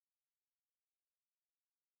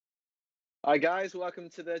Hi guys, welcome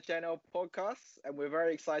to the J'nL podcast, and we're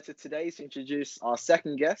very excited today to introduce our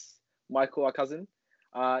second guest, Michael, our cousin.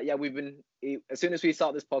 As soon as we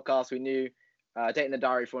start this podcast, we knew dating the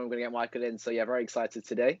diary for when we're going to get Michael in. So yeah, very excited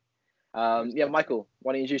today. Michael,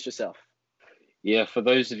 why don't you introduce yourself? Yeah, for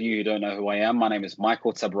those of you who don't know who I am, my name is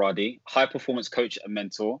Michael Tabirade, high performance coach and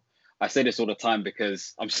mentor. I say this all the time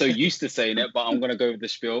because I'm so used to saying it, but I'm going to go with the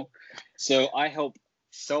spiel. So I help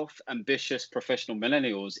self-ambitious professional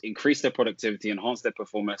millennials increase their productivity, enhance their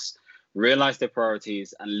performance, realize their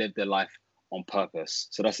priorities, and live their life on purpose.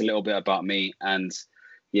 So that's a little bit about me. And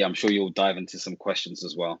yeah, I'm sure you'll dive into some questions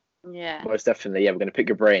as well. Yeah. Most definitely. Yeah, we're going to pick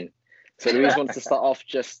your brain. So Louise wants to start off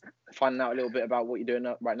just finding out a little bit about what you're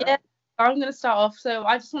doing right now. Yeah, I'm going to start off. So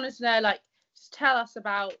I just wanted to know, just tell us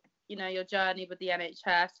about, your journey with the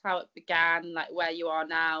NHS, how it began, where you are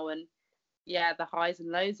now, and yeah, the highs and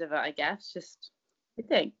lows of it, I guess. Just, I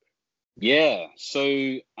think. Yeah. So,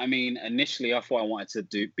 initially I thought I wanted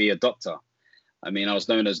to be a doctor. I was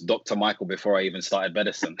known as Dr. Michael before I even started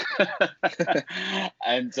medicine.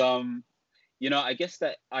 And, I guess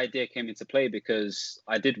that idea came into play because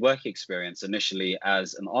I did work experience initially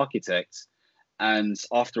as an architect. And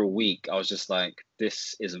after a week, I was just like,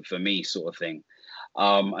 this isn't for me, sort of thing.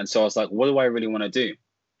 And so I was like, what do I really want to do?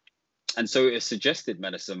 And so it suggested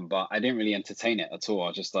medicine, but I didn't really entertain it at all. I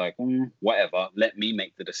was just like, whatever, let me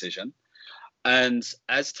make the decision. And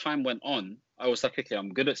as time went on, I was like, okay,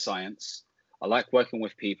 I'm good at science. I like working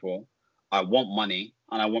with people. I want money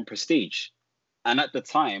and I want prestige. And at the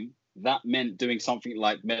time, that meant doing something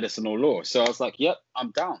like medicine or law. So I was like, yep,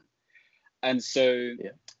 I'm down. And so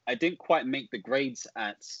I didn't quite make the grades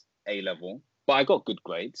at A level, but I got good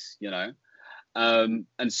grades, And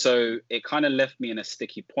so it kind of left me in a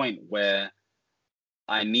sticky point where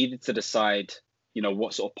I needed to decide,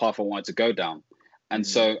 what sort of path I wanted to go down. And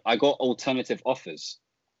so I got alternative offers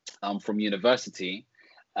from university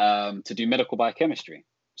to do medical biochemistry.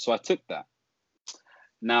 So I took that.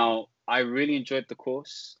 Now, I really enjoyed the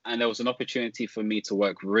course, and there was an opportunity for me to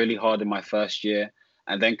work really hard in my first year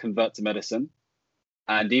and then convert to medicine.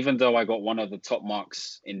 And even though I got one of the top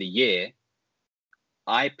marks in the year,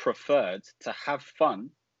 I preferred to have fun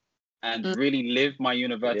and really live my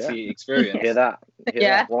university experience. Hear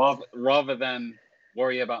that? Rather than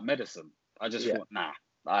worry about medicine. I just thought,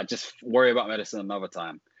 I just worry about medicine another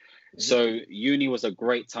time. So uni was a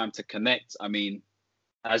great time to connect.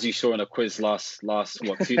 As you saw in a quiz last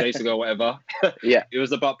 2 days ago, whatever. It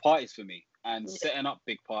was about parties for me and setting up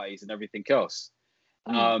big parties and everything else.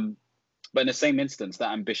 But in the same instance,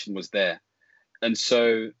 that ambition was there. And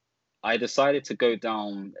so I decided to go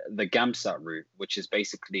down the GAMSAT route, which is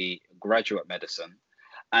basically graduate medicine.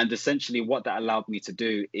 And essentially what that allowed me to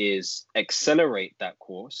do is accelerate that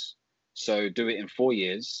course. So do it in 4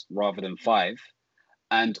 years rather than 5.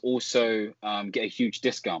 And also get a huge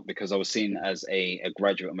discount because I was seen as a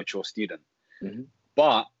graduate mature student.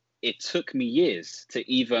 But it took me years to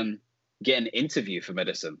even get an interview for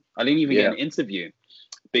medicine. I didn't even get an interview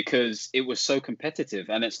because it was so competitive.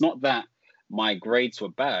 And it's not that my grades were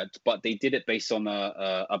bad, but they did it based on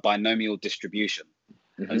a binomial distribution.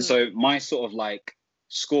 And so my sort of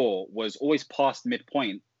score was always past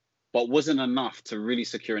midpoint, but wasn't enough to really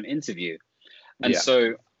secure an interview. And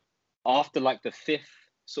so after the 5th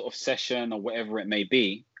sort of session or whatever it may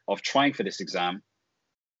be of trying for this exam,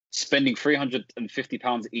 spending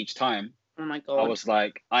 £350 each time. Oh my God. I was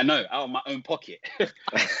like, I know, out of my own pocket.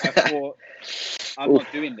 I thought, I'm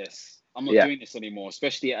not doing this. I'm not doing this anymore,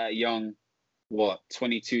 especially at a young,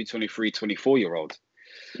 22, 23, 24-year-old.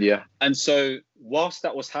 Yeah. And so whilst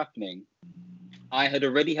that was happening, I had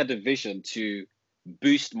already had a vision to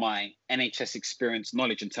boost my NHS experience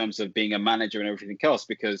knowledge in terms of being a manager and everything else,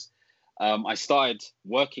 because I started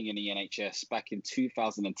working in the NHS back in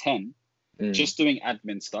 2010, just doing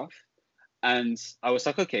admin stuff. And I was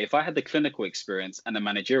like, okay, if I had the clinical experience and the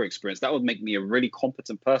managerial experience, that would make me a really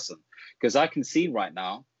competent person. Because I can see right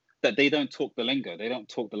now that they don't talk the lingo, they don't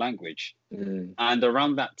talk the language. And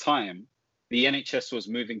around that time, the NHS was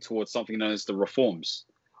moving towards something known as the reforms,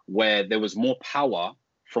 where there was more power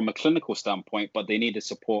from a clinical standpoint, but they needed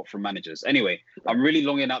support from managers. Anyway, I'm really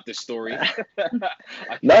longing out this story.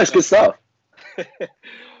 No, it's good stuff.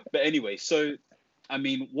 But anyway, so,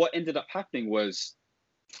 what ended up happening was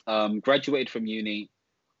graduated from uni,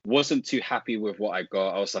 wasn't too happy with what I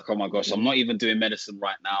got. I was like, oh my gosh, I'm not even doing medicine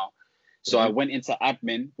right now. So I went into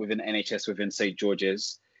admin within NHS within St.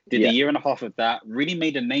 George's, did a year and a half of that, really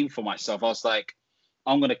made a name for myself. I was like,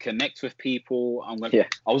 I'm going to connect with people.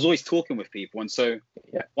 I was always talking with people. And so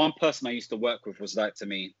one person I used to work with was like to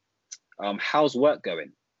me, how's work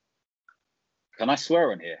going? Can I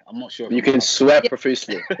swear on here? I'm not sure. You can swear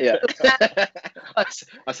profusely. Yeah.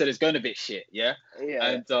 I said it's going a bit shit. Yeah. Yeah.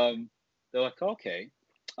 And they're like, okay,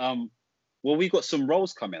 well, we got some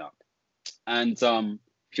roles coming up, and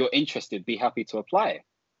if you're interested, be happy to apply.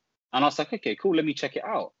 And I was like, okay, cool, let me check it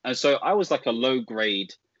out. And so I was like a low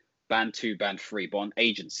grade band 2, band 3, but on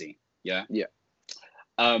agency. Yeah. Yeah.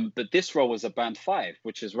 But this role was a band 5,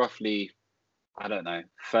 which is roughly, I don't know,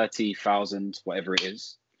 30,000, whatever it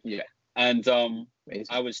is. Yeah. And Amazing.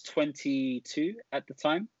 I was 22 at the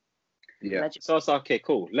time. Yeah. So I was like, okay,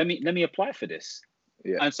 cool. Let me apply for this.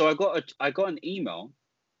 Yeah. And so I got an email,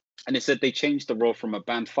 and it said they changed the role from a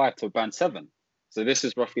band 5 to a band 7. So this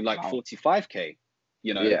is roughly like 45K,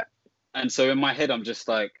 you know? Yeah. And so in my head, I'm just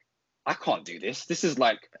like, I can't do this. This is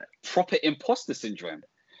like proper imposter syndrome.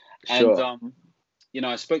 Sure. And, you know,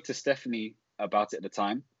 I spoke to Stephanie about it at the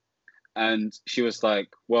time, and she was like,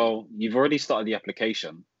 well, you've already started the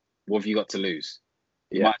application. What have you got to lose?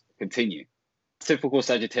 You might continue. Typical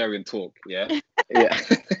Sagittarian talk, yeah? Yeah.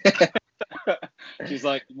 She's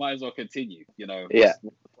like, you might as well continue, you know? Yeah.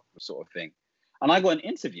 Sort of thing. And I got an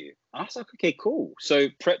interview. And I was like, okay, cool. So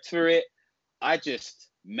prepped for it. I just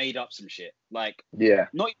made up some shit. Like, Yeah.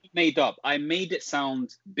 not even made up. I made it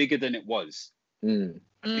sound bigger than it was. The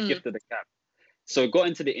gift of the gab. So got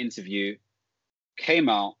into the interview, came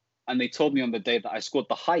out, and they told me on the day that I scored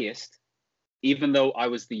the highest, even though I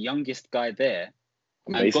was the youngest guy there,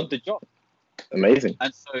 and got the job. Amazing.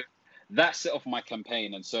 And so that set off my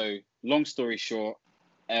campaign. And so, long story short,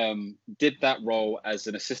 did that role as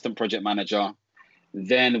an assistant project manager,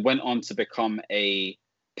 then went on to become a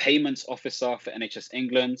payments officer for NHS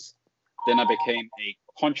England. Then I became a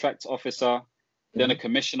contracts officer, then a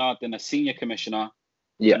commissioner, then a senior commissioner.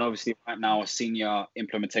 Yeah. And obviously right now a senior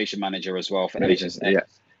implementation manager as well for NHS. Yeah.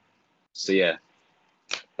 So yeah,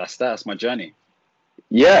 that's my journey.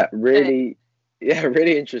 Yeah, really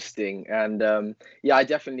interesting. And yeah, I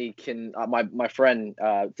definitely can. My friend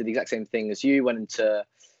did the exact same thing as you. Went into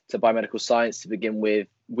biomedical science to begin with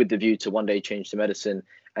the view to one day change to medicine.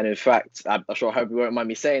 And in fact, I'm sure I hope you won't mind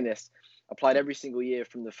me saying this. Applied every single year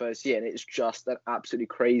from the first year, and it's just an absolutely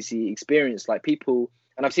crazy experience. Like people,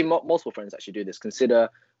 and I've seen multiple friends actually do this. Consider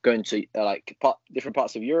going to different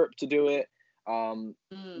parts of Europe to do it,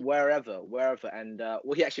 wherever. And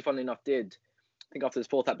what he actually, funnily enough, did. I think after his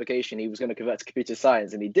 4th application, he was going to convert to computer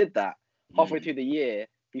science, and he did that. Halfway through the year,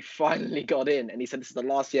 he finally got in, and he said, "This is the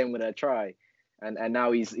last year I'm going to try." And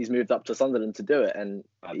now he's moved up to Sunderland to do it, and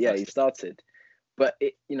yeah, he started. But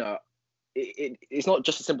it's not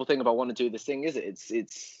just a simple thing of I want to do this thing, is it?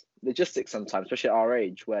 It's logistics sometimes, especially at our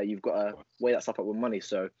age, where you've got to weigh that stuff up with money.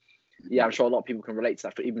 So yeah, I'm sure a lot of people can relate to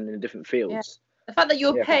that, even in different fields. Yeah. The fact that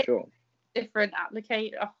you're paid sure. different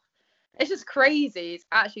applicator, it's just crazy. It's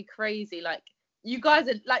actually crazy. Like, you guys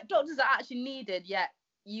are like, doctors are actually needed, yet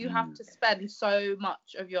you have to spend so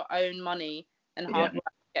much of your own money and hard work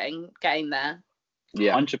getting there.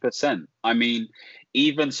 Yeah, 100%. I mean,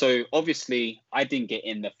 even so, obviously, I didn't get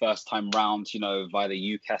in the first time round, via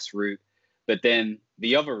the UCAS route. But then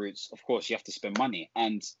the other routes, of course, you have to spend money.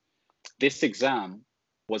 And this exam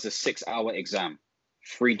was a 6-hour exam,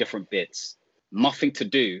 3 different bits, nothing to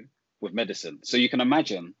do with medicine. So you can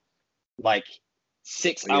imagine, like,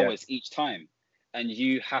 6 hours each time. And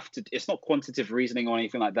you have to, it's not quantitative reasoning or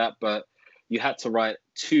anything like that, but you had to write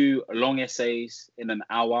 2 long essays in an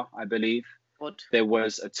hour, I believe. What? There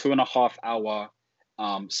was a 2.5-hour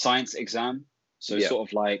science exam. So sort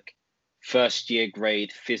of like first year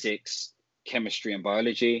grade physics, chemistry, and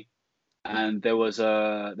biology. And there was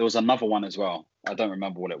another one as well. I don't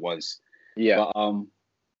remember what it was. Yeah. But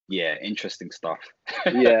yeah, interesting stuff.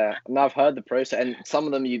 Yeah, and I've heard the process, and some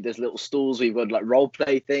of them there's little stools where you've got like role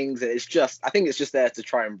play things. And I think it's just there to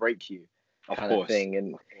try and break you, kind of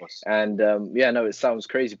thing. And no, it sounds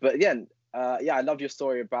crazy, but again, I love your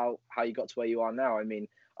story about how you got to where you are now. I mean,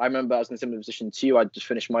 I remember I was in a similar position to you. I just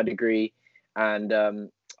finished my degree, and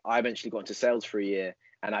I eventually got into sales for a year.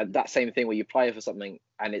 And that same thing where you apply for something,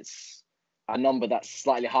 and it's a number that's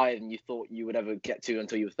slightly higher than you thought you would ever get to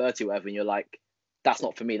until you were 30 or whatever, and you're like, that's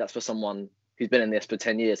not for me. That's for someone who's been in this for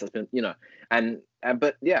 10 years. That's been,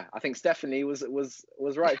 but yeah, I think Stephanie was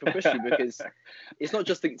right to push you, because it's not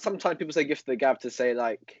just sometimes people say gift of the gab to say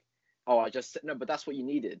like, oh, no, but that's what you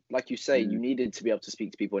needed. Like you say, you needed to be able to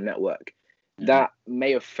speak to people and network. That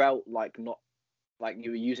may have felt like not like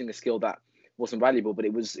you were using a skill that wasn't valuable, but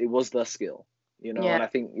it was the skill, And I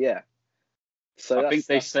think, So I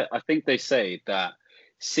think they say that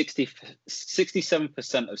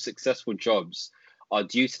 67% of successful jobs are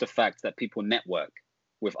due to the fact that people network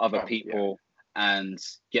with other people and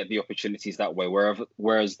get the opportunities that way.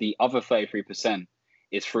 Whereas the other 33%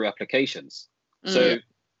 is through applications. So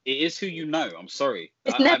it is who you know. I'm sorry.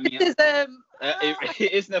 It's nepotism.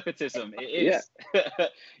 It is nepotism. It is.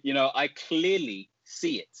 You know, I clearly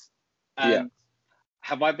see it. And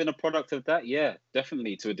have I been a product of that? Yeah,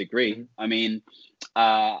 definitely, to a degree. I mean,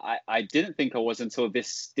 I didn't think I was until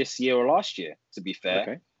this year or last year, to be fair.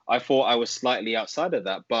 Okay. I thought I was slightly outside of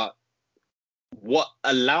that. But what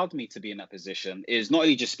allowed me to be in that position is not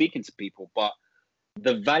only just speaking to people, but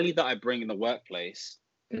the value that I bring in the workplace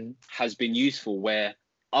has been useful, where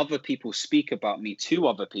other people speak about me to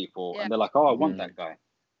other people and they're like, oh, I want that guy,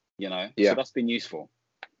 you know? So that's been useful.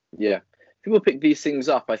 Yeah. People pick these things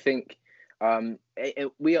up. I think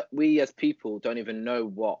we as people don't even know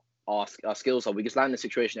what our skills are. We just land in a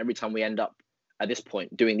situation every time we end up at this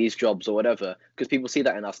point doing these jobs or whatever, because people see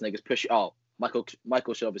that in us and they just push, oh,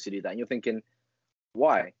 Michael should obviously do that. And you're thinking,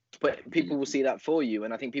 why? But people will see that for you.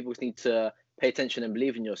 And I think people just need to pay attention and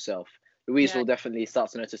believe in yourself. Louise will definitely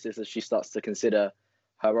start to notice this as she starts to consider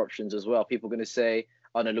her options as well. People are going to say,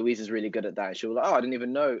 oh no, Louise is really good at that. And she'll be like, oh, I didn't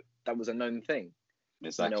even know that was a known thing.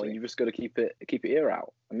 Exactly. You know, and you just got to keep your ear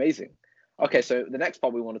out. Amazing. Okay, so the next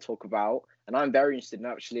part we want to talk about, and I'm very interested in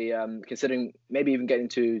actually considering maybe even getting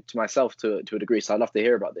to myself to a degree, so I'd love to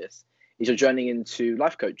hear about this, is your journey into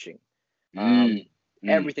life coaching.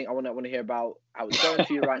 Everything I want to hear about how it's going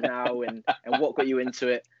for you right now and what got you into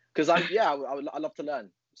it, because I'd love to learn.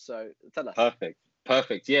 So tell us.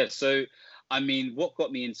 Perfect. Yeah. So, I mean, what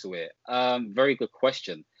got me into it? Very good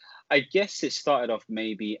question. I guess it started off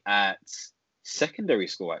maybe at secondary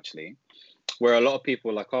school, actually, where a lot of people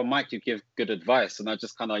were like, oh, Mike, you give good advice. And I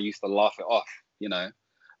just kind of used to laugh it off, you know.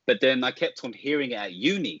 But then I kept on hearing it at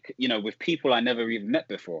uni, you know, with people I never even met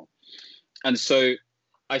before. And so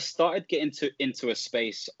I started getting into a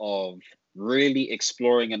space of really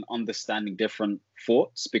exploring and understanding different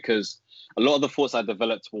thoughts, because a lot of the thoughts I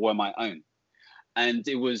developed were my own. And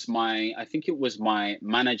I think it was my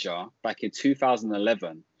manager back in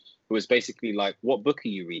 2011 who was basically like, what book are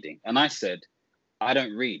you reading? And I said, I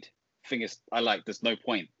don't read. There's no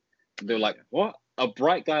point. They were like, what? A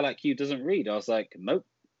bright guy like you doesn't read? I was like, nope,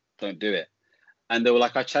 don't do it. And they were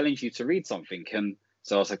like, I challenge you to read something. And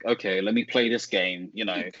so I was like, okay, let me play this game, you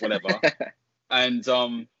know, whatever. And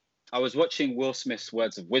I was watching Will Smith's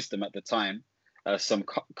Words of Wisdom at the time, some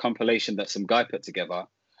compilation that some guy put together,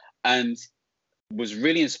 and was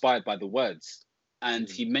really inspired by the words. And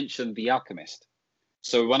he mentioned The Alchemist.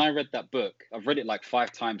 So when I read that book, I've read it like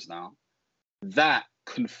 5 times now, that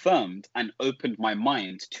confirmed and opened my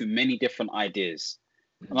mind to many different ideas.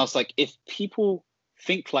 And I was like, if people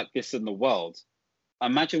think like this in the world,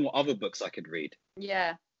 imagine what other books I could read.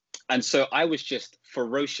 Yeah. And so I was just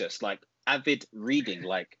ferocious, like avid reading,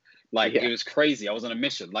 like it was crazy. I was on a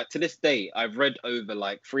mission. Like to this day, I've read over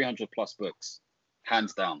like 300 plus books,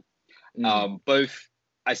 hands down. Both,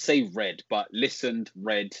 I say read, but listened,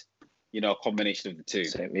 read, you know, a combination of the two.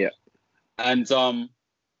 Same, yeah. And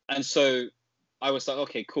so I was like,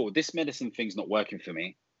 okay, cool. This medicine thing's not working for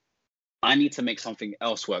me. I need to make something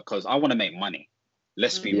else work, because I want to make money.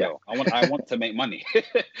 Let's be real. I want to make money.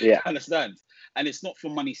 Understand? And it's not for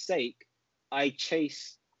money's sake. I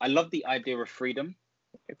love the idea of freedom.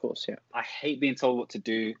 Of course, yeah. I hate being told what to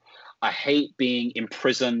do. I hate being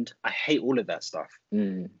imprisoned. I hate all of that stuff.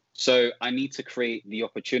 So I need to create the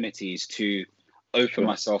opportunities to open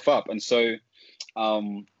myself up. And so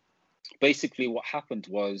basically what happened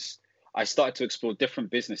was I started to explore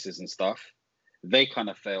different businesses and stuff. They kind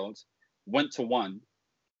of failed. Went to one,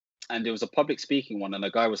 and there was a public speaking one, and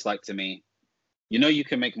a guy was like to me, you know, you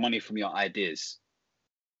can make money from your ideas.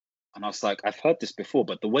 And I was like, I've heard this before,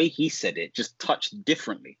 but the way he said it just touched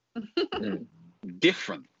differently.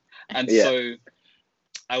 Different. And so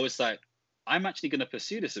I was like, I'm actually going to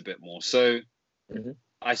pursue this a bit more. So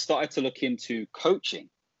I started to look into coaching.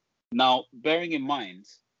 Now, bearing in mind,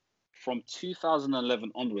 from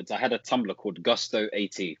 2011 onwards, I had a Tumblr called Gusto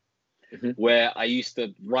AT, where I used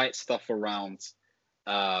to write stuff around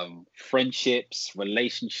friendships,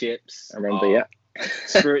 relationships. I remember,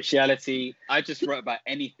 spirituality. I just wrote about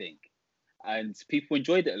anything, and people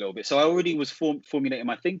enjoyed it a little bit. So I already was formulating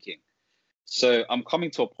my thinking. So I'm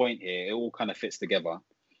coming to a point here. It all kind of fits together.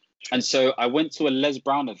 And so I went to a Les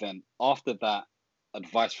Brown event after that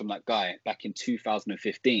advice from that guy back in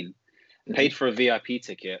 2015, paid for a VIP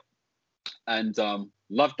ticket, and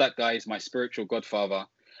loved that guy. He's my spiritual godfather.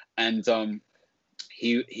 And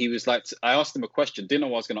he was like, I asked him a question, didn't know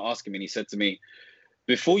what I was going to ask him. And he said to me,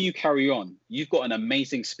 before you carry on, you've got an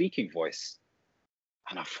amazing speaking voice.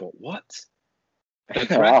 And I thought, what? The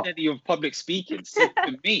granddaddy of public speaking said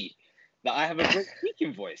to me that I have a great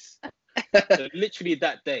speaking voice. So literally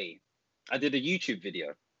that day, I did a YouTube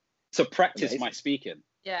video to practice my speaking.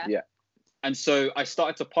 Yeah. And so I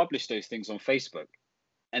started to publish those things on Facebook.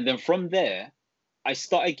 And then from there, I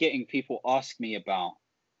started getting people ask me about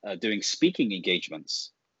doing speaking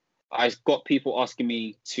engagements. I got people asking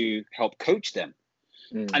me to help coach them.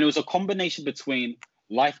 And it was a combination between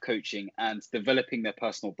life coaching and developing their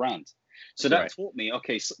personal brand. So that taught me,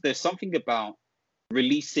 okay, so there's something about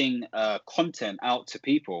releasing content out to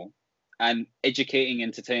people and educating,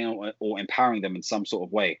 entertaining, or empowering them in some sort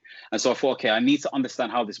of way. And so I thought, okay, I need to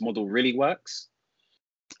understand how this model really works.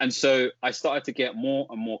 And so I started to get more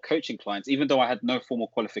and more coaching clients, even though I had no formal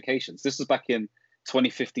qualifications. This was back in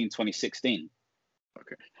 2015, 2016.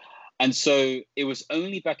 Okay. And so it was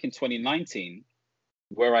only back in 2019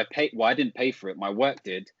 where I paid, well, I didn't pay for it, my work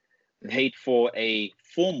did, paid for a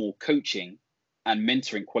formal coaching and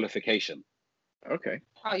mentoring qualification. Okay.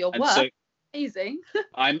 Oh, your And work. so Amazing.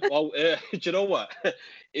 do you know what?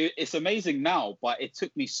 It's amazing now, but it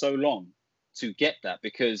took me so long to get that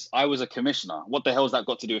because I was a commissioner. What the hell has that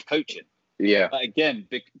got to do with coaching? Yeah. But again,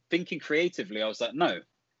 thinking creatively, I was like, no,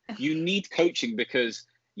 you need coaching because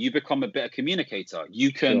you become a better communicator.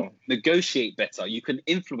 You can negotiate better. You can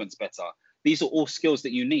influence better. These are all skills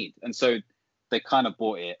that you need. And so they kind of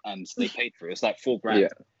bought it and they paid for it. It's like $4,000.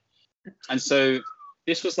 Yeah. And so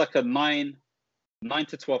this was like a 9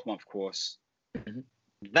 to 12 month course.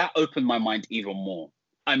 That opened my mind even more.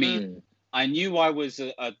 I mean, I knew I was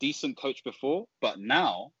a decent coach before, but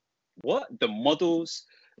now what? The models,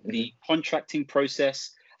 the contracting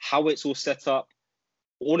process, how it's all set up,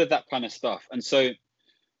 all of that kind of stuff. And so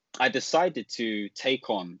I decided to take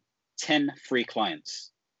on 10 free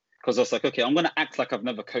clients because I was like, okay, I'm going to act like I've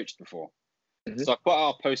never coached before. So I put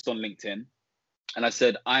out a post on LinkedIn and I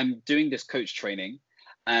said, I'm doing this coach training.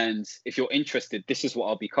 And if you're interested, this is what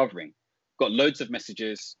I'll be covering. Got loads of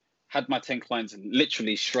messages, had my 10 clients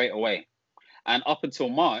literally straight away. And up until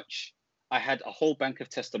March, I had a whole bank of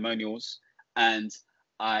testimonials and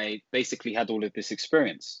I basically had all of this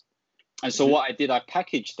experience. And so what I did, I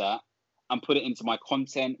packaged that and put it into my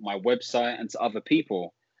content, my website, and to other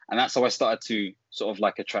people. And that's how I started to sort of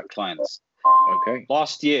like attract clients. Okay.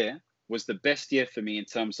 Last year was the best year for me in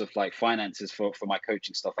terms of like finances for my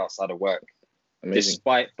coaching stuff outside of work. Amazing.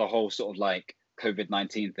 Despite the whole sort of like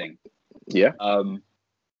COVID-19 thing. Yeah.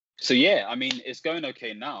 So yeah, I mean, it's going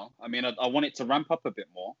okay now. I mean, I want it to ramp up a bit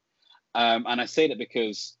more. And I say that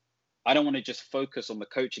because I don't want to just focus on the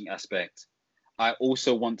coaching aspect. I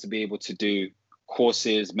also want to be able to do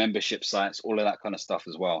courses, membership sites, all of that kind of stuff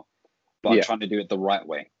as well. But I'm trying to do it the right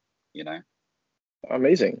way, you know?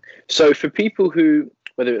 Amazing. So for people who,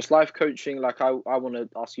 whether it's life coaching, like I want to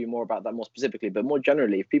ask you more about that more specifically, but more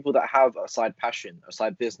generally, if people that have a side passion, a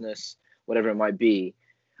side business, whatever it might be,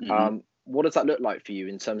 what does that look like for you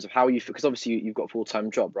in terms of how you, because obviously you've got a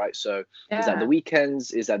full-time job, right? So is that the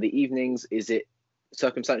weekends? Is that the evenings? Is it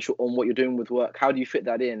circumstantial on what you're doing with work? How do you fit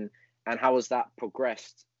that in? And how has that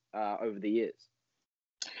progressed over the years?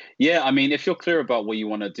 Yeah, I mean, if you're clear about what you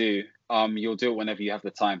want to do, you'll do it whenever you have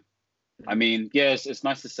the time. I mean, yes, it's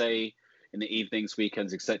nice to say in the evenings,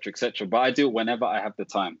 weekends, etc., but I do it whenever I have the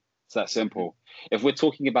time. It's that simple. If we're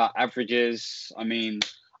talking about averages, I mean,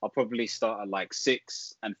 I'll probably start at like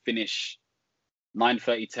 6 and finish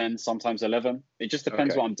 9:30, 10, sometimes 11. It just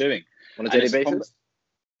depends what I'm doing. On a daily basis?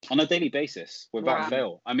 On a daily basis, without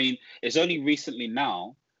fail. I mean, it's only recently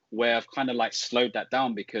now where I've kind of like slowed that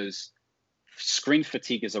down because screen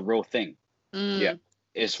fatigue is a real thing. Yeah.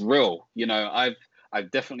 It's real. You know,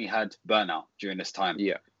 I've definitely had burnout during this time.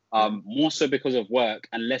 Yeah. More so because of work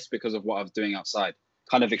and less because of what I was doing outside.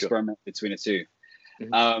 Kind of experiment between the two.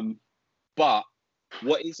 But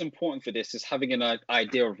what is important for this is having an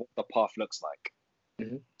idea of what the path looks like.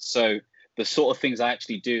 So the sort of things I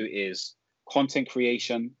actually do is content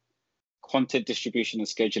creation, content distribution and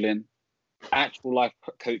scheduling, actual life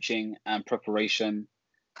coaching and preparation,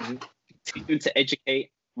 continuing to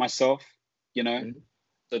educate myself, you know.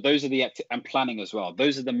 So those are the and planning as well.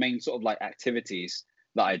 Those are the main sort of like activities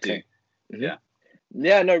that I do.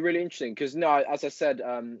 Yeah, no, really interesting. Because no, as I said,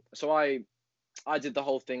 so I did the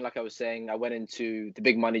whole thing, like I was saying. I went into the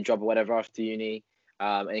big money job or whatever after uni,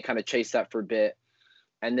 and kind of chased that for a bit,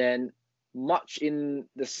 and then much in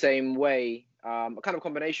the same way, a kind of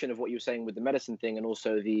combination of what you were saying with the medicine thing and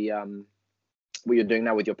also the what you're doing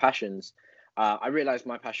now with your passions. I realized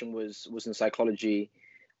my passion was in psychology,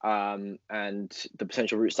 and the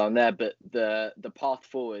potential routes down there, but the path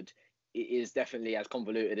forward is definitely as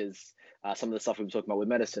convoluted as some of the stuff we were talking about with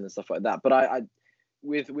medicine and stuff like that. But I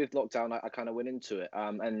with lockdown, I kind of went into it.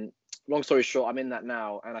 And long story short, I'm in that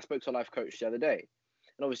now. And I spoke to a life coach the other day.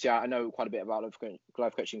 And obviously, I know quite a bit about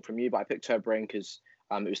life coaching from you, but I picked her brain because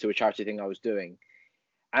it was through a charity thing I was doing.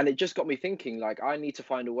 And it just got me thinking, like, I need to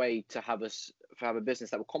find a way to have a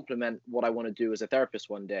business that will complement what I want to do as a therapist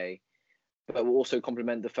one day, but will also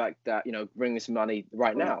complement the fact that, bring us money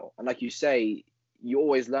right now. And like you say, you're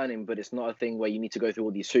always learning, but it's not a thing where you need to go through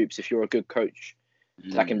all these hoops. If you're a good coach,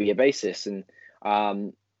 that can be a basis. And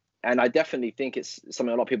I definitely think it's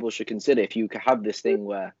something a lot of people should consider. If you have this thing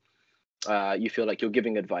where you feel like you're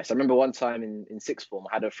giving advice. I remember one time in sixth form,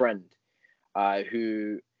 I had a friend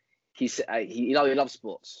who he said he loved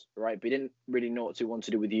sports, right? But he didn't really know what to want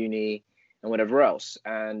to do with uni and whatever else.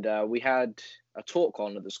 And we had a talk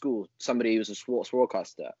on at the school. Somebody who was a sports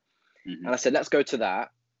broadcaster, and I said, let's go to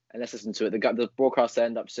that and let's listen to it. The broadcaster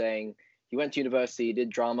ended up saying he went to university, did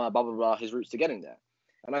drama, blah blah blah, his routes to getting there.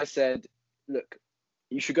 And I said, look,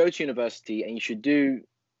 you should go to university and you should do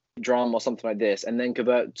drama or something like this, and then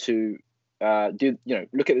convert to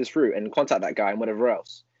look at this route and contact that guy and whatever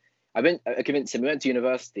else. I convinced him. We went to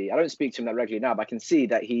university. I don't speak to him that regularly now, but I can see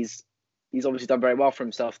that he's obviously done very well for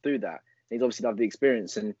himself through that. He's obviously loved the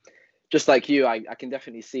experience, and just like you, I can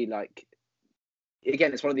definitely see, like,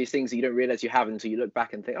 again, it's one of these things that you don't realize you have until you look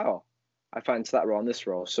back and think, oh, I fell into that role and this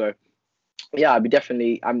role. So yeah, I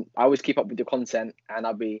always keep up with your content, and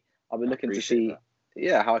I'll be looking to see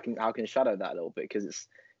how I can shadow that a little bit, because it's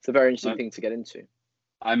a very interesting thing to get into.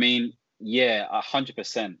 I mean, yeah,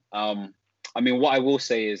 100%. I mean, what I will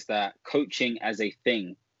say is that coaching as a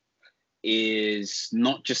thing is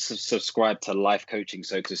not just subscribe to life coaching,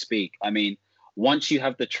 so to speak. I mean, once you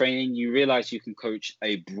have the training, you realize you can coach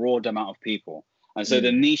a broad amount of people. And so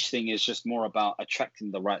the niche thing is just more about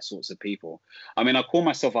attracting the right sorts of people. I mean, I call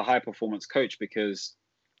myself a high performance coach because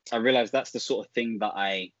I realize that's the sort of thing that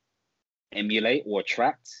I emulate or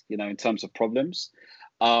attract, in terms of problems.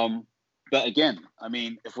 But again, I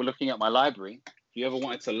mean, if we're looking at my library, if you ever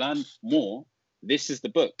wanted to learn more, this is the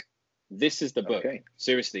book. This is the book. Okay.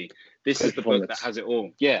 Seriously, this is the book that has it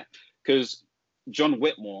all. Yeah, because John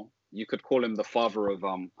Whitmore, you could call him the father of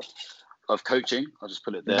coaching. I'll just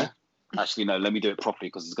put it there. Mm-hmm. Actually, no, let me do it properly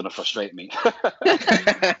because it's going to frustrate me.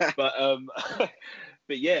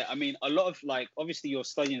 But yeah, I mean, a lot of, like, obviously you're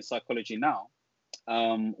studying psychology now.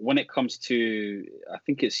 When it comes to, I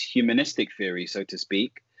think it's humanistic theory, so to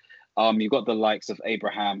speak, you've got the likes of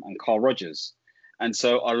Abraham and Carl Rogers. And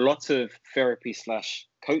so a lot of therapy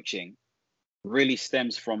 / coaching really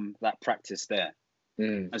stems from that practice there.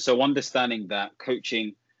 And so understanding that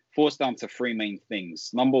coaching falls down to three main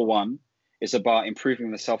things. Number one, it's about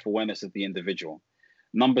improving the self-awareness of the individual.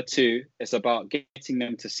 Number two, it's about getting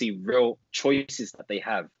them to see real choices that they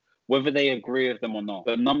have, whether they agree with them or not.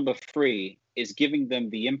 But number three is giving them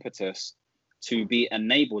the impetus to be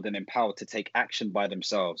enabled and empowered to take action by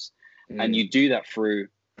themselves. And you do that through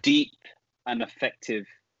deep and effective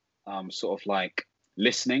sort of like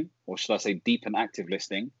listening, or should I say deep and active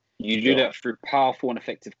listening. You do that through powerful and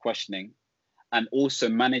effective questioning, and also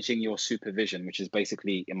managing your supervision, which is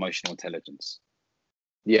basically emotional intelligence.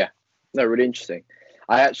 Yeah, no, really interesting.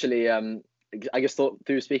 I actually, I just thought,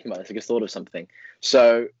 through speaking about this, I just thought of something.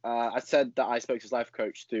 So I said that I spoke to his life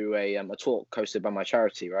coach through a talk hosted by my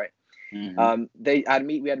charity, right? Mm-hmm. We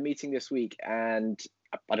had a meeting this week, and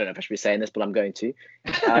I don't know if I should be saying this, but I'm going to.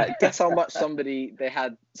 Guess how much somebody they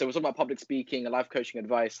had. So we're talking about public speaking and life coaching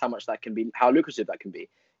advice, how much that can be, how lucrative that can be.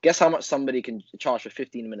 Guess how much somebody can charge for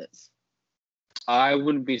 15 minutes? I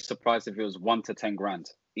wouldn't be surprised if it was 1 to 10 grand,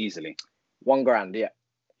 easily. 1 grand, yeah.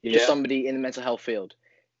 Just somebody in the mental health field.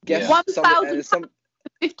 Guess 1,000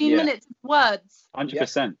 15 minutes words.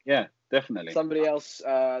 100%, yeah, definitely. Somebody else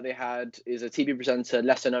they had is a TV presenter,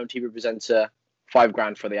 lesser known TV presenter, 5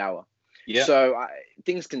 grand for the hour. Yeah. So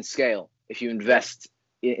things can scale if you invest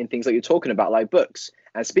in things like you're talking about, like books.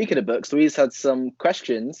 And speaking of books, Louise had some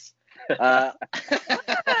questions. Like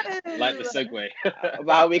the segue.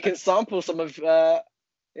 About how we can sample some of,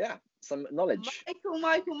 some knowledge.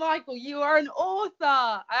 Michael, you are an author.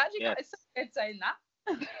 I actually got so good saying that.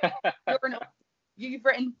 You've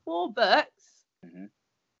written 4 books. Mm-hmm.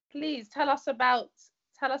 Please tell us about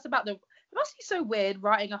the. It must be so weird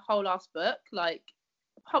writing a whole ass book, like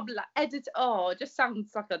edit. Oh, it just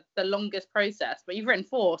sounds like the longest process. But you've written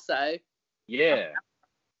 4, so. Yeah.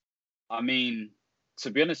 I mean, to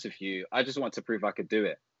be honest with you, I just want to prove I could do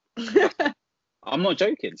it. I'm not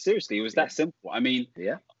joking. Seriously, it was that simple. I mean,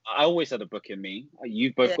 I always had a book in me.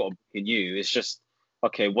 You've both got a book in you. It's just,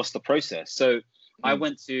 okay, what's the process? So I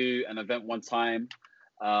went to an event one time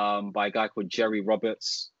by a guy called Jerry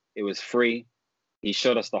Roberts. It was free. He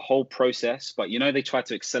showed us the whole process, but they try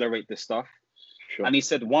to accelerate this stuff. Sure. And he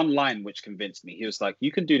said one line which convinced me. He was like,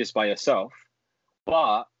 you can do this by yourself,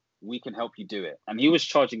 but we can help you do it. And he was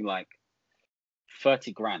charging like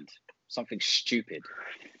 30 grand, something stupid.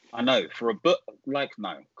 I know, for a book, like,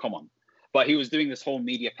 no, come on. But he was doing this whole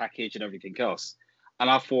media package and everything else. And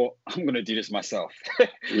I thought, I'm going to do this myself.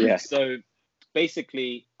 Yeah. So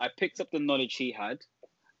basically, I picked up the knowledge he had.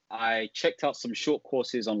 I checked out some short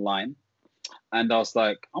courses online. And I was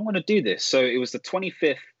like, I'm going to do this. So it was the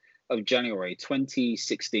 25th of January,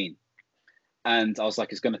 2016. And I was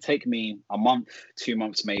like, it's going to take me a month, 2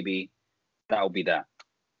 months, maybe. That'll be that.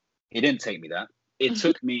 It didn't take me that. It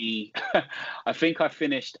took me, I think I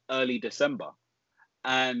finished early December.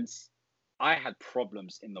 And I had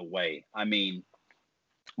problems in the way. I mean,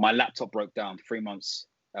 my laptop broke down 3 months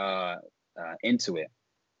into it.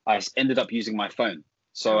 I ended up using my phone.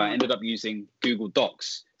 So I ended up using Google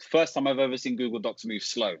Docs. First time I've ever seen Google Docs move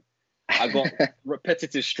slow. I got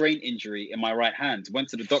repetitive strain injury in my right hand. Went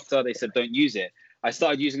to the doctor. They said, don't use it. I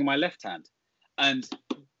started using my left hand. And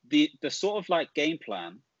the sort of like game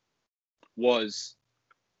plan was,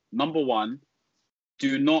 number one,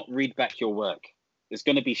 do not read back your work. It's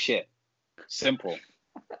going to be shit. Simple.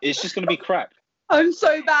 It's just going to be crap. I'm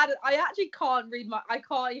so bad at, I actually can't I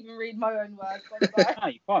can't even read my own work.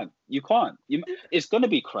 No, you can't. It's going to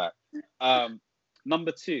be crap.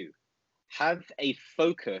 Number two, have a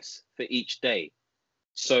focus for each day.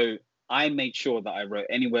 So I made sure that I wrote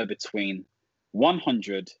anywhere between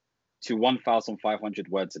 100 to 1,500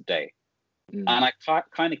 words a day. And I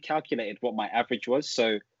kind of calculated what my average was.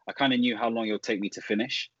 So I kind of knew how long it would take me to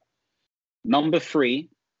finish. Number three,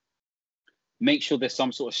 make sure there's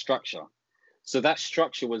some sort of structure. So that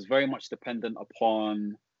structure was very much dependent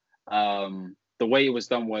upon the way it was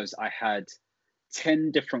done was I had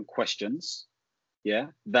 10 different questions,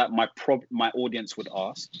 that my audience would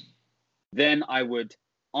ask. Then I would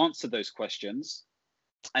answer those questions,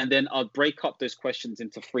 and then I'd break up those questions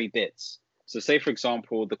into 3 bits. So say, for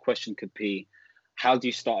example, the question could be, how do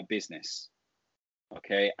you start a business?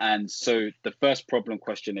 Okay, and so the first problem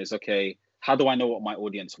question is, okay, how do I know what my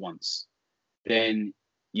audience wants? Then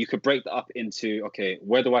you could break that up into, okay,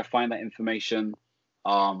 where do I find that information?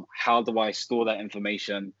 How do I store that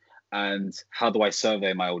information? And how do I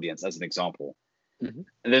survey my audience, as an example? And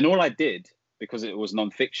then all I did, because it was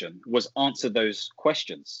nonfiction, was answer those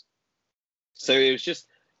questions. So it was just,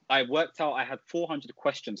 I worked out I had 400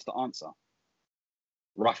 questions to answer,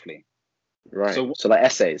 roughly. Right. So like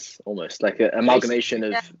essays, almost like an amalgamation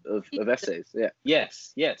of essays. Yeah.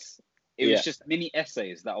 Yes. It was just mini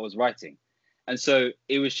essays that I was writing. And so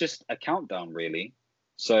it was just a countdown, really.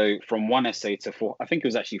 So from 1 essay to 4, I think it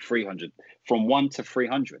was actually 300, from 1 to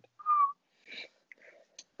 300.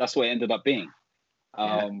 That's what it ended up being.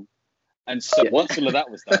 And so once all of that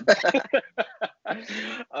was done,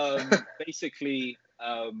 basically,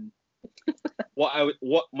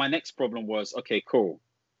 what my next problem was, okay, cool.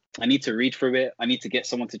 I need to read through it. I need to get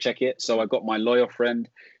someone to check it. So I got my lawyer friend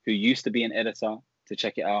who used to be an editor to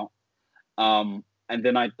check it out. And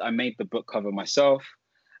then I made the book cover myself.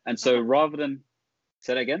 And so rather than,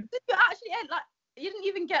 say that again? Did you actually like, you didn't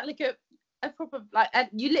even get like a proper, like,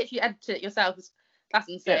 you literally edited it yourself. That's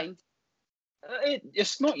insane. Yeah.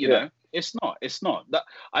 It's not, you know, it's not. That,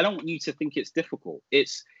 I don't want you to think it's difficult.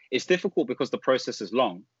 It's difficult because the process is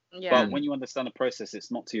long. Yeah. But when you understand the process, it's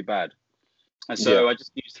not too bad. And so I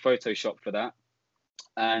just used Photoshop for that.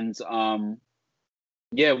 And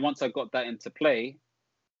once I got that into play,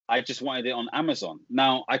 I just wanted it on Amazon.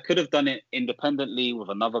 Now, I could have done it independently with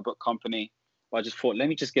another book company, but I just thought, let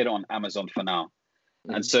me just get it on Amazon for now.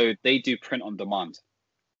 And so they do print on demand.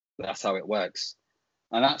 That's how it works.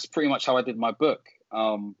 And that's pretty much how I did my book.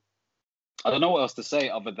 I don't know what else to say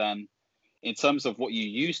other than in terms of what you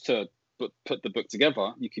use to put the book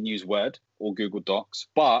together, you can use Word or Google Docs,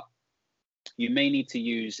 but you may need to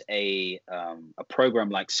use a program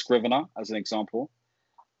like Scrivener as an example.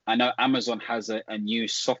 I know Amazon has a new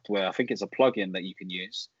software. I think it's a plugin that you can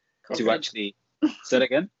use to actually say it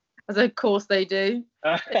again. As of course they do.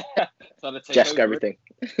 Just everything.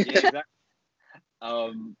 Yeah,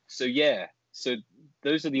 exactly. So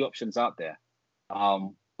those are the options out there.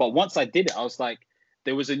 But once I did it, I was like,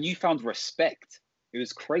 there was a newfound respect. It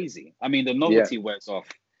was crazy. I mean, the novelty wears off.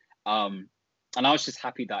 And I was just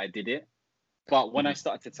happy that I did it. But when I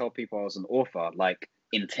started to tell people I was an author, like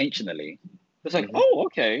intentionally, it's like, oh,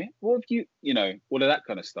 okay. Well, if you know, all of that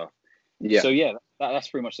kind of stuff. Yeah. So that's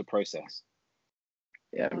pretty much the process.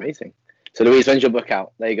 Yeah, amazing. So Louise, when's your book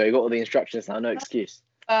out? There you go. You got all the instructions now. No excuse.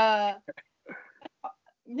 No.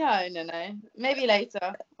 Maybe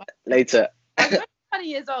later. Later. I'm 20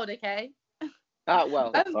 years old, okay? Ah,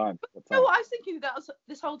 well. That's fine. You know what I was thinking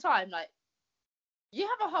this whole time? Like, you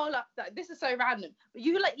have a whole this is so random, but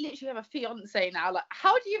you like literally have a fiance now. Like,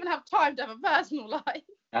 how do you even have time to have a personal life?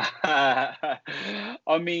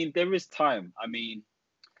 I mean, there is time. I mean,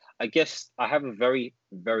 I guess I have a very,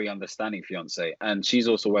 very understanding fiance, and she's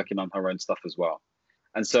also working on her own stuff as well.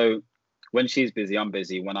 And so when she's busy, I'm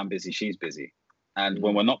busy. When I'm busy, she's busy. And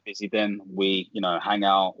when we're not busy, then we, hang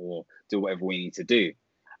out or do whatever we need to do.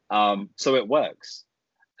 So it works.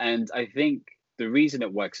 And I think the reason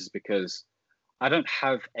it works is because I don't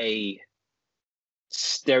have a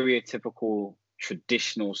stereotypical,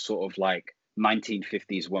 traditional sort of like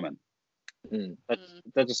 1950s woman.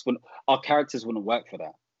 That just wouldn't, our characters wouldn't work for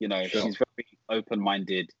that. Sure. She's very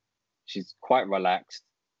open-minded. She's quite relaxed,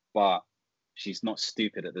 but she's not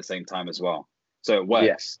stupid at the same time as well. So it works.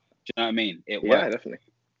 Yeah. Do you know what I mean? It works. Yeah, definitely.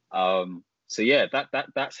 So yeah,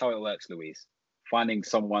 that's how it works, Louise. Finding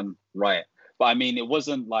someone right. But I mean, it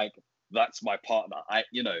wasn't like that's my partner.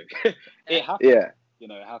 It happened. Yeah.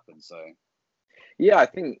 It happened. So yeah, I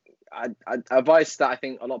think advice that I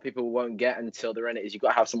think a lot of people won't get until they're in it is you've got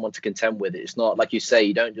to have someone to contend with. It's not like you say,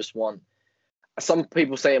 you don't just want. Some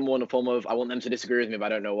people say it more in the form of I want them to disagree with me, but I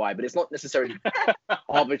don't know why. But it's not necessarily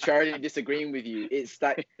arbitrarily disagreeing with you. It's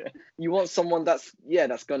that you want someone that's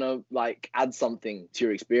gonna like add something to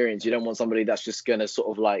your experience. You don't want somebody that's just gonna sort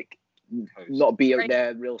of like not be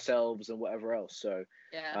their real selves and whatever else. So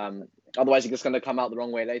otherwise it's just gonna come out the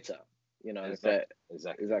wrong way later.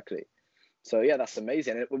 Exactly. So yeah, that's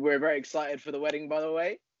amazing. We're very excited for the wedding, by the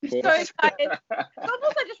way. So excited.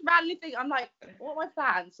 Sometimes I just randomly think, I'm like, what are my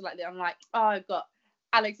plans? So I'm like, oh, I've got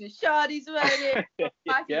Alex and Shadi's wedding,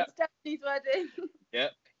 Mike and Stephanie's wedding.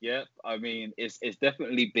 Yep. I mean, it's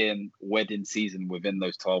definitely been wedding season within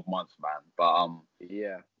those 12 months, man. But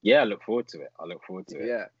I look forward to it.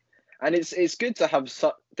 Yeah, and it's good to have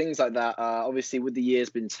things like that. Obviously, with the years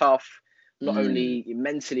been tough, not only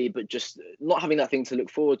mentally, but just not having that thing to look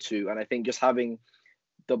forward to. And I think just having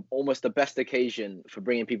almost the best occasion for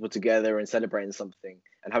bringing people together and celebrating something,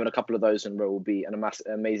 and having a couple of those in a row will be an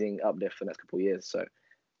amazing uplift for the next couple of years. So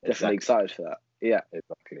definitely excited for that. Yeah,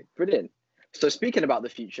 exactly. Brilliant. So speaking about the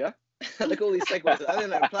future, look at all these segues. I didn't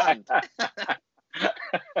know planned.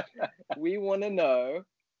 We want to know,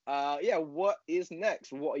 what is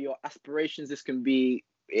next? What are your aspirations? This can be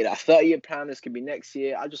in a 30-year plan. This can be next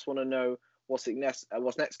year. I just want to know what's next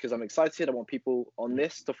because I'm excited. I want people on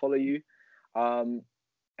this to follow you.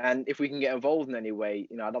 And if we can get involved in any way,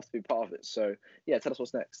 I'd love to be part of it. So yeah, tell us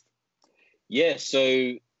what's next. Yeah,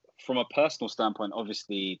 so from a personal standpoint,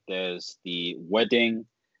 obviously there's the wedding,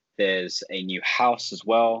 there's a new house as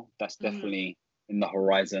well. That's definitely in the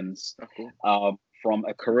horizons. Cool. From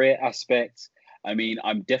a career aspect, I mean,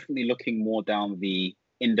 I'm definitely looking more down the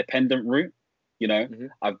independent route.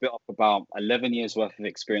 I've built up about 11 years worth of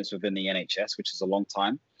experience within the NHS, which is a long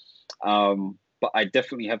time. But I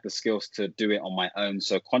definitely have the skills to do it on my own.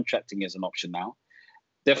 So contracting is an option now.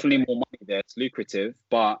 Definitely more money there. It's lucrative,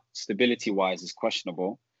 but stability-wise is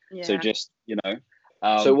questionable. Yeah. So just,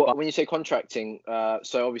 So when you say contracting,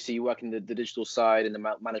 so obviously you work in the digital side and the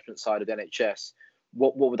management side of the NHS.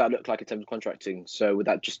 What would that look like in terms of contracting? So would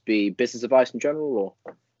that just be business advice in general,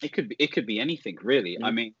 or? It could be anything, really. I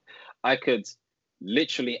mean, I could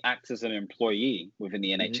literally act as an employee within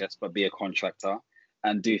the NHS, but be a contractor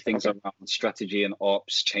and do things around strategy and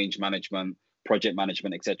ops, change management, project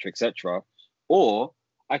management, etc. Or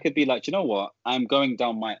I could be like, you know what, I'm going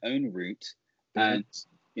down my own route and,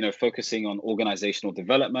 focusing on organizational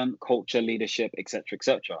development, culture, leadership,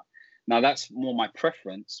 etc. Now that's more my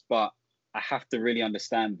preference, but I have to really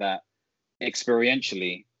understand that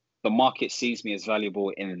experientially, the market sees me as valuable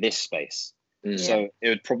in this space. So it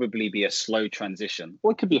would probably be a slow transition,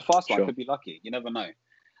 or it could be a fast one. I could be lucky. You never know.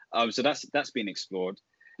 So that's been explored.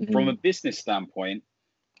 From a business standpoint,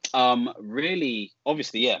 really,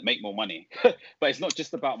 obviously, make more money, but it's not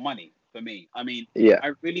just about money for me. I mean,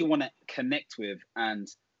 I really want to connect with and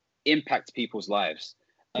impact people's lives.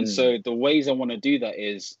 And so the ways I want to do that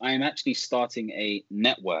is I'm actually starting a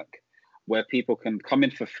network where people can come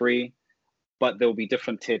in for free, but there'll be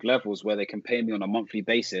different tiered levels where they can pay me on a monthly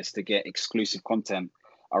basis to get exclusive content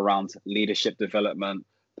around leadership development,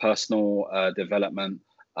 personal development,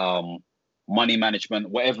 money management,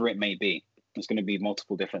 whatever it may be. It's going to be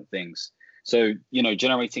multiple different things. So,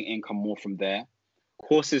 generating income more from there.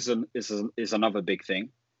 Courses is another big thing.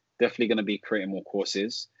 Definitely going to be creating more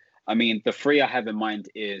courses. I mean, the three I have in mind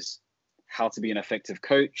is how to be an effective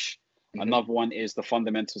coach. Another one is the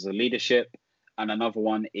fundamentals of leadership. And another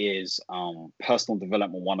one is personal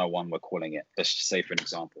development 101, we're calling it. Let's just say, for an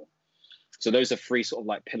example. So those are three sort of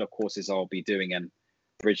like pillar courses I'll be doing and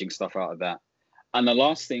bridging stuff out of that. And the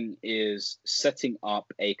last thing is setting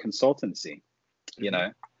up a consultancy,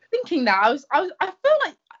 Thinking that I feel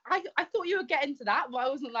like I thought you were getting to that, but I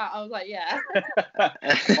wasn't like, I was like, yeah.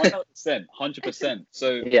 100%.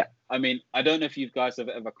 So, Yeah. I mean, I don't know if you guys have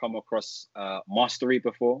ever come across Mastery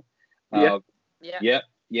before. Yeah.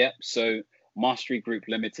 Yeah. So Mastery Group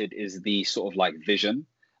Limited is the sort of like vision,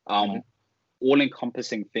 all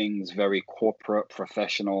encompassing things, very corporate,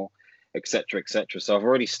 professional, etc., etc. So I've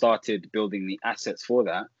already started building the assets for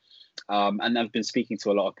that. And I've been speaking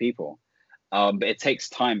to a lot of people. But it takes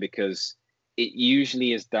time because it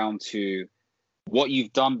usually is down to what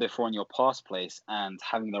you've done before in your past place and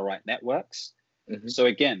having the right networks. So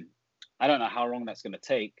again, I don't know how long that's going to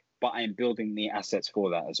take, but I'm building the assets for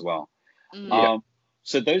that as well.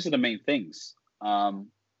 So those are the main things. And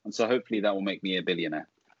so hopefully that will make me a billionaire.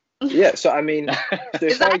 Yeah. So I mean, so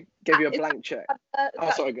if I give you a blank check,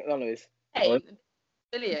 sorry, no, it's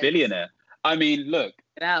billionaire. I mean, look,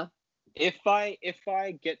 No. if I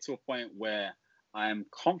get to a point where I'm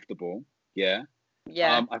comfortable, I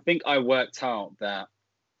think I worked out that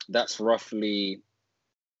that's roughly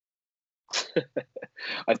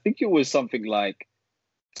I think it was something like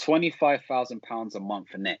 £25,000 a month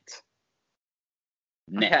net.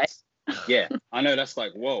 Okay. Yeah, I know that's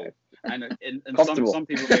like whoa, and some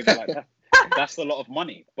people may be like that's a lot of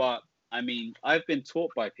money, but I mean I've been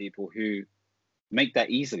taught by people who make that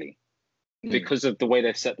easily because of the way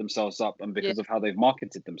they've set themselves up and because of how they've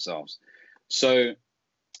marketed themselves. So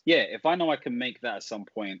yeah, if I know I can make that at some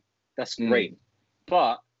point, that's great.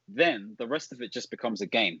 But then the rest of it just becomes a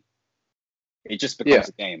game. It just becomes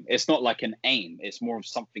a game. It's not like an aim. It's more of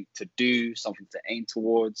something to do, something to aim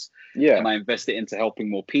towards. And I invest it into helping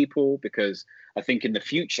more people because I think in the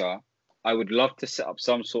future, I would love to set up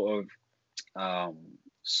some sort of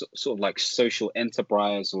like social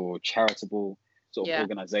enterprise or charitable sort of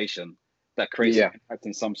organization that creates an impact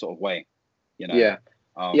in some sort of way. You know?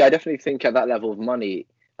 I definitely think at that level of money,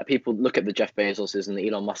 people look at the Jeff Bezoses and the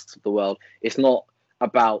Elon Musks of the world. It's not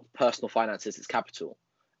about personal finances; it's capital,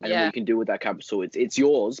 and what you can do with that capital. It's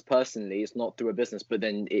yours personally. It's not through a business, but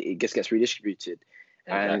then it just gets redistributed.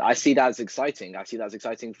 Exactly. And I see that as exciting. I see that as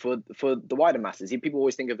exciting for the wider masses. People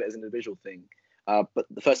always think of it as an individual thing, but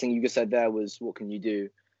the first thing you just said there was, what can you do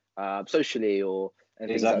socially and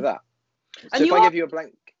things like that. So if I give you a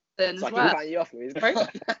blank. So I keep cutting you off.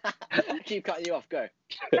 Keep cutting you off. Go.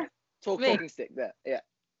 Talking stick there. Yeah.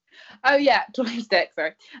 Oh yeah, talking stick.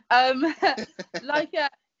 Sorry. Like I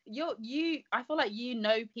feel like you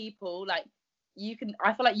know people. Like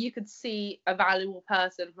I feel like you could see a valuable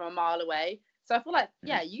person from a mile away. So I feel like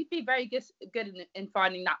you'd be very good in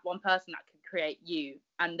finding that one person that could create you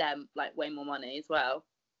and them like way more money as well.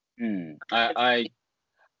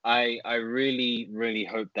 I really, really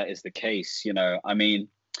hope that is the case. You know, I mean,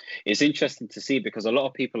 it's interesting to see because a lot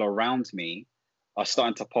of people around me are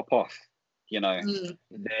starting to pop off. You know,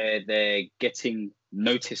 they're getting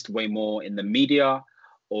noticed way more in the media,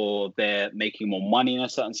 or they're making more money in a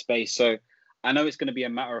certain space. So I know it's going to be a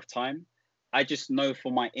matter of time. I just know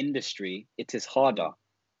for my industry, it is harder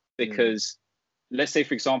because let's say,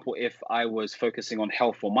 for example, if I was focusing on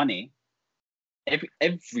health or money,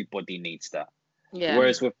 everybody needs that.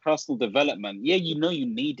 Whereas with personal development, you know you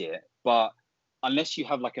need it, but unless you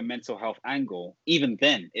have like a mental health angle, even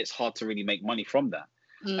then it's hard to really make money from that.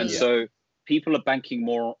 And so people are banking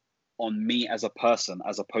more on me as a person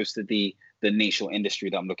as opposed to the niche or industry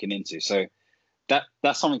that I'm looking into. So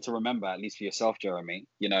that's something to remember, at least for yourself, Jeremy.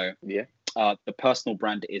 You know, the personal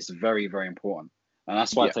brand is very, very important. And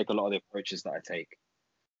that's why I take a lot of the approaches that I take.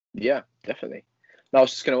 Yeah, definitely. Now, I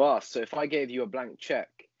was just going to ask, so if I gave you a blank check,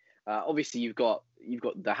 obviously you've got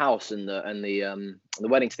the house and the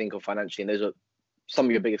wedding to think of financially, and those are some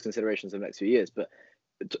of your biggest considerations in the next few years. But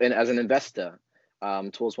as an investor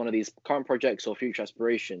towards one of these current projects or future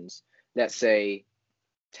aspirations, let's say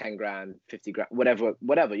 10 grand, 50 grand,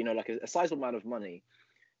 whatever, you know, like a sizable amount of money,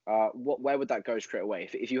 where would that go straight away?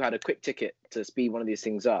 If you had a quick ticket to speed one of these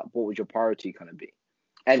things up, what would your priority kind of be?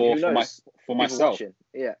 And who knows, for myself. Watching.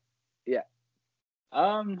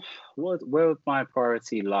 Where would my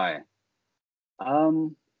priority lie?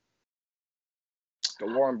 Got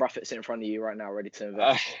Warren Buffett sitting in front of you right now, ready to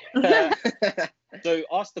invest. So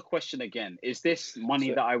ask the question again. Is this money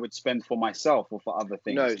that I would spend for myself or for other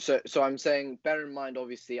things? No, so I'm saying, bear in mind,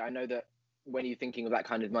 obviously, I know that when you're thinking of that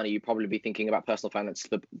kind of money, you'd probably be thinking about personal finance.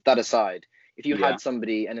 But that aside, if you had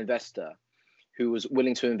somebody, an investor, who was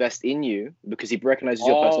willing to invest in you because he recognizes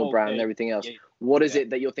your personal brand and everything else, what is it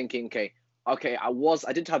that you're thinking, okay,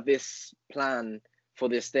 I did have this plan for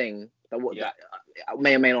this thing that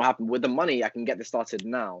may or may not happen. With the money, I can get this started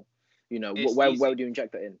now. You know, where would you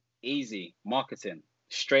inject that in? Easy marketing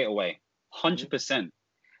straight away, 100%.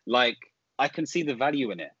 Like, I can see the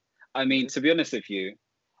value in it. I mean, to be honest with you,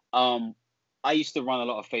 I used to run a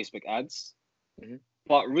lot of Facebook ads, Mhm.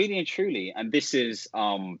 but really and truly, and this is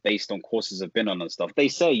based on courses I've been on and stuff, they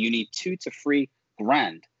say you need 2 to 3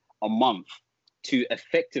 grand a month to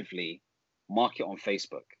effectively market on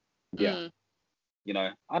Facebook. Yeah. You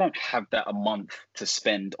know, I don't have that a month to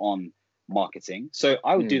spend on marketing. So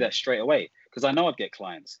I would do that straight away because I know I'd get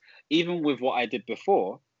clients. Even with what I did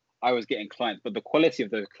before, I was getting clients, but the quality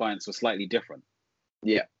of those clients was slightly different.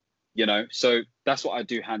 Yeah. You know, so that's what I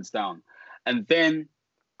do hands down. And then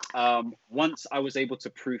once I was able to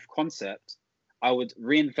prove concept, I would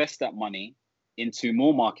reinvest that money into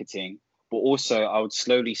more marketing, but also I would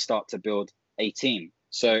slowly start to build a team.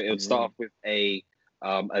 So it would start off with a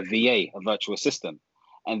VA, a virtual assistant.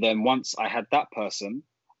 And then once I had that person,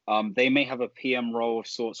 they may have a PM role of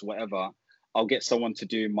sorts, whatever. I'll get someone to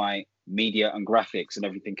do my media and graphics and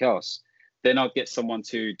everything else. Then I'll get someone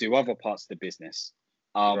to do other parts of the business.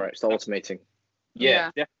 Right. So automating.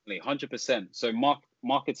 Yeah, definitely, 100%. So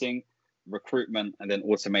marketing, recruitment, and then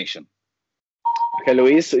automation. Okay,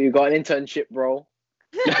 Louise, so you got an internship role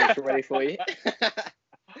ready for you.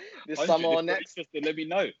 This 100, summer or if you're next? interested, let me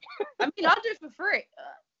know. I mean, I'll do it for free.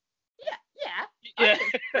 Yeah.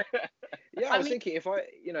 Yeah, I was thinking if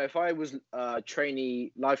I was a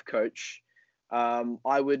trainee life coach,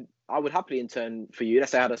 I would happily intern for you.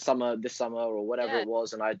 Let's say I had this summer or whatever it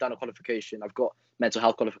was, and I had done a qualification. I've got mental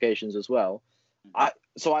health qualifications as well. I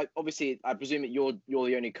presume that you're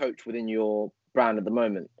the only coach within your brand at the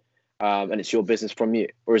moment, and it's your business from you,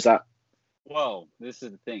 or is that? Well, this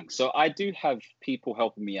is the thing. So I do have people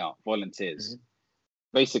helping me out, volunteers.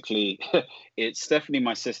 Basically, it's Stephanie,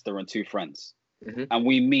 my sister, and 2 friends, and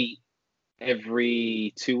we meet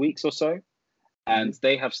every 2 weeks or so, and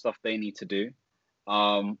they have stuff they need to do,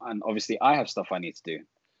 and obviously I have stuff I need to do,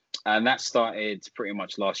 and that started pretty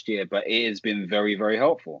much last year, but it has been very, very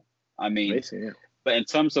helpful. I mean, Amazing, but in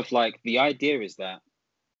terms of like the idea is that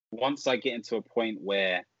once I get into a point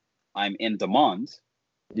where I'm in demand,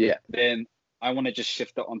 then I want to just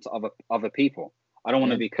shift it onto other people. I don't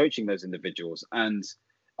want to be coaching those individuals, and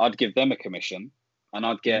I'd give them a commission and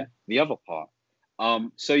I'd get the other part.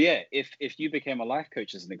 So yeah, if you became a life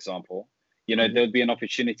coach as an example, you know, there'd be an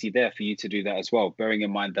opportunity there for you to do that as well, bearing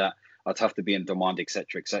in mind that I'd have to be in demand,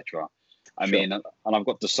 etc., etc. I mean, and I've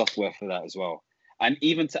got the software for that as well. And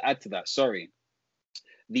even to add to that,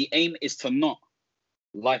 the aim is to not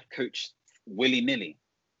life coach willy-nilly.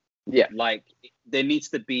 Yeah. Like they need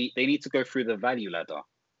to go through the value ladder.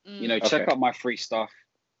 You know, check out my free stuff,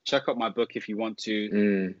 check out my book if you want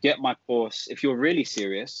to, get my course. If you're really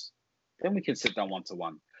serious, then we can sit down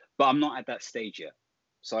one-to-one. But I'm not at that stage yet.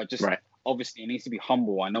 So I just, obviously it needs to be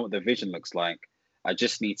humble. I know what the vision looks like. I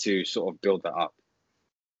just need to sort of build that up.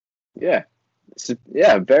 Yeah.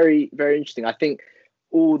 Yeah, very, very interesting. I think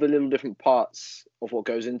all the little different parts of what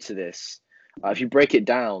goes into this, if you break it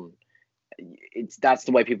down, that's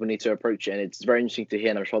the way people need to approach it, and it's very interesting to hear.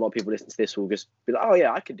 And I'm sure a lot of people listening to this will just be like, "Oh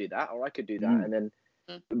yeah, I could do that," or "I could do that," and then,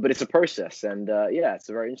 but it's a process, and it's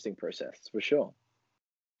a very interesting process for sure.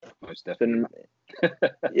 Most definitely.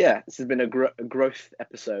 This has been a growth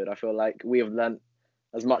episode. I feel like we have learned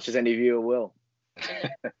as much as any viewer will.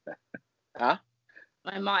 I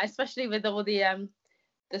might, especially with all the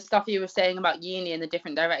stuff you were saying about uni and the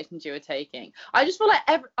different directions you were taking. I just feel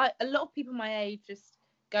like a lot of people my age just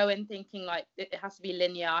go in thinking like it has to be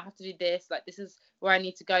linear. I have to do this. Like this is where I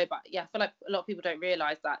need to go. But yeah, I feel like a lot of people don't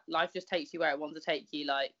realize that life just takes you where it wants to take you.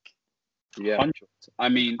 Like 100. I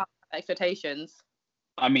mean, expectations.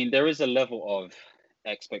 I mean, there is a level of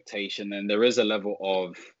expectation and there is a level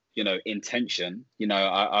of, you know, intention. You know,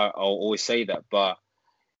 I'll always say that, but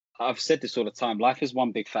I've said this all the time. Life is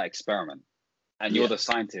one big fat experiment, and you're the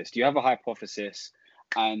scientist. You have a hypothesis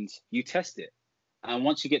and you test it. And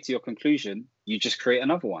once you get to your conclusion, you just create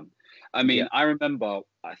another one. I mean, I remember,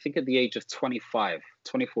 I think at the age of 24,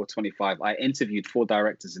 25, I interviewed 4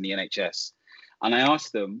 directors in the NHS. And I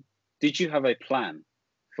asked them, did you have a plan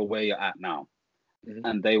for where you're at now?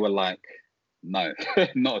 And they were like, no,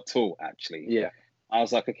 not at all, actually. Yeah. I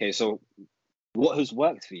was like, okay, so what has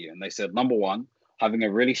worked for you? And they said, number 1, having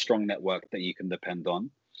a really strong network that you can depend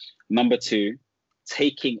on. Number 2,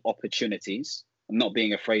 taking opportunities and not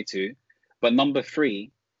being afraid to. But number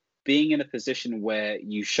 3, being in a position where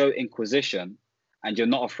you show inquisition and you're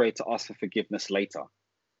not afraid to ask for forgiveness later.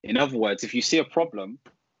 In other words, if you see a problem,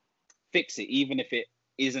 fix it, even if it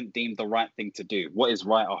isn't deemed the right thing to do. What is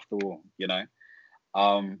right after all, you know?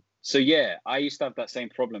 So yeah, I used to have that same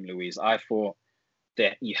problem, Louise. I thought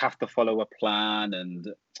that you have to follow a plan, and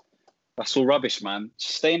that's all rubbish, man.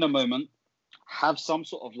 Just stay in the moment, have some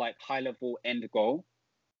sort of like high level end goal.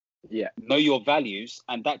 Yeah. Know your values,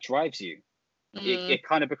 and that drives you. it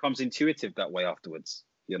kind of becomes intuitive that way afterwards,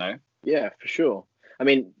 you know? Yeah, for sure. I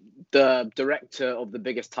mean, the director of the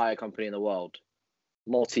biggest tire company in the world,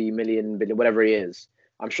 multi-million, billion, whatever he is,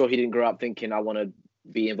 I'm sure he didn't grow up thinking I want to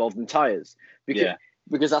be involved in tires,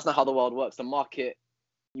 because that's not how the world works. The market,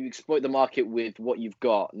 you exploit the market with what you've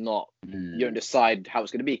got, not you don't decide how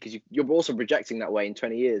it's going to be, because you're also projecting that way in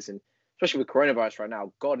 20 years, and especially with coronavirus right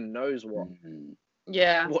now, God knows what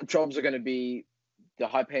jobs are going to be the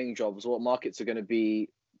high-paying jobs, what markets are going to be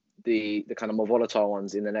the kind of more volatile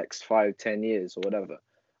ones in the next 5-10 years or whatever.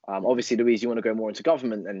 Obviously, Louise, you want to go more into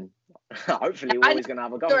government, and hopefully we're always going to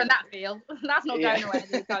have a government. You're in that field. That's not going away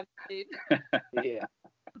anytime soon. Yeah.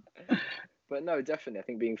 But no, definitely, I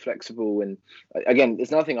think being flexible, and again, there's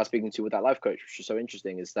another thing I was speaking to with that life coach, which is so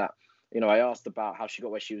interesting, is that, I asked about how she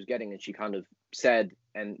got where she was getting, and she kind of said,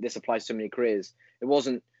 and this applies to so many careers, it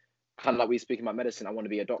wasn't kind of like we were speaking about medicine, I want to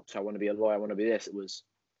be a doctor, I want to be a lawyer, I want to be this. It was,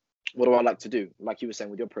 what do I like to do? Like you were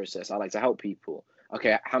saying with your process, I like to help people.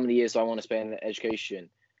 Okay, how many years do I want to spend in education?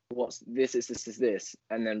 What's this, this,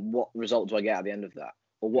 and then what result do I get at the end of that?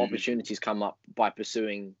 Or what opportunities come up by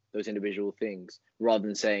pursuing those individual things, rather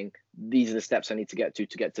than saying, these are the steps I need to get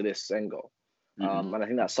to this end goal. And I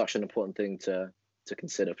think that's such an important thing to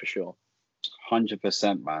consider, for sure.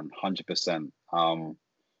 100%, man, 100%.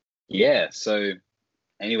 Yeah. So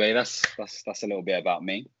anyway, that's a little bit about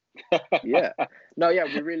me. Yeah. No, yeah,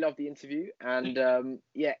 we really love the interview, and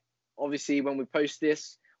yeah, obviously when we post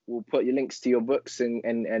this, we'll put your links to your books and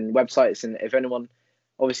websites, and if anyone,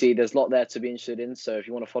 obviously there's a lot there to be interested in, so if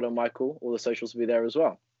you want to follow Michael, all the socials will be there as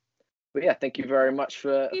well. But yeah, thank you very much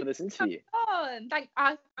for this interview. I'm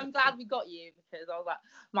glad we got you, because I was like,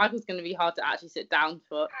 Michael's going to be hard to actually sit down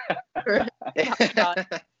for.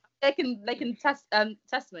 They can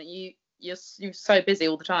testament you're so busy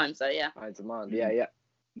all the time, so yeah. High demand, yeah.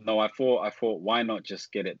 No, I thought why not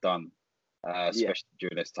just get it done, especially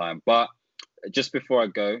during this time. But just before I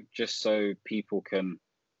go, just so people can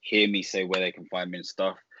hear me say where they can find me and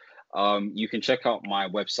stuff, you can check out my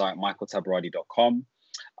website, michaeltabirade.com.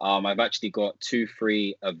 I've actually got 2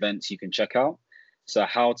 free events you can check out. So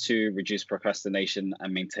how to reduce procrastination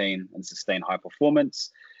and maintain and sustain high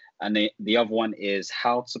performance. And the other one is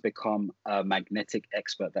how to become a magnetic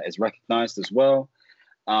expert that is recognized as well.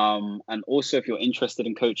 And also, if you're interested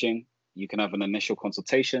in coaching, you can have an initial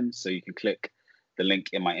consultation. So you can click the link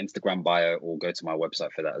in my Instagram bio or go to my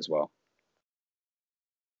website for that as well.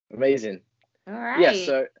 Amazing. All right. Yeah,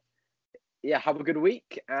 so yeah, have a good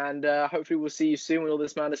week, and hopefully we'll see you soon when all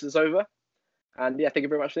this madness is over. And yeah, thank you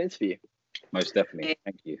very much for the interview. Most definitely.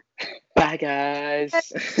 Thank you. Bye, guys.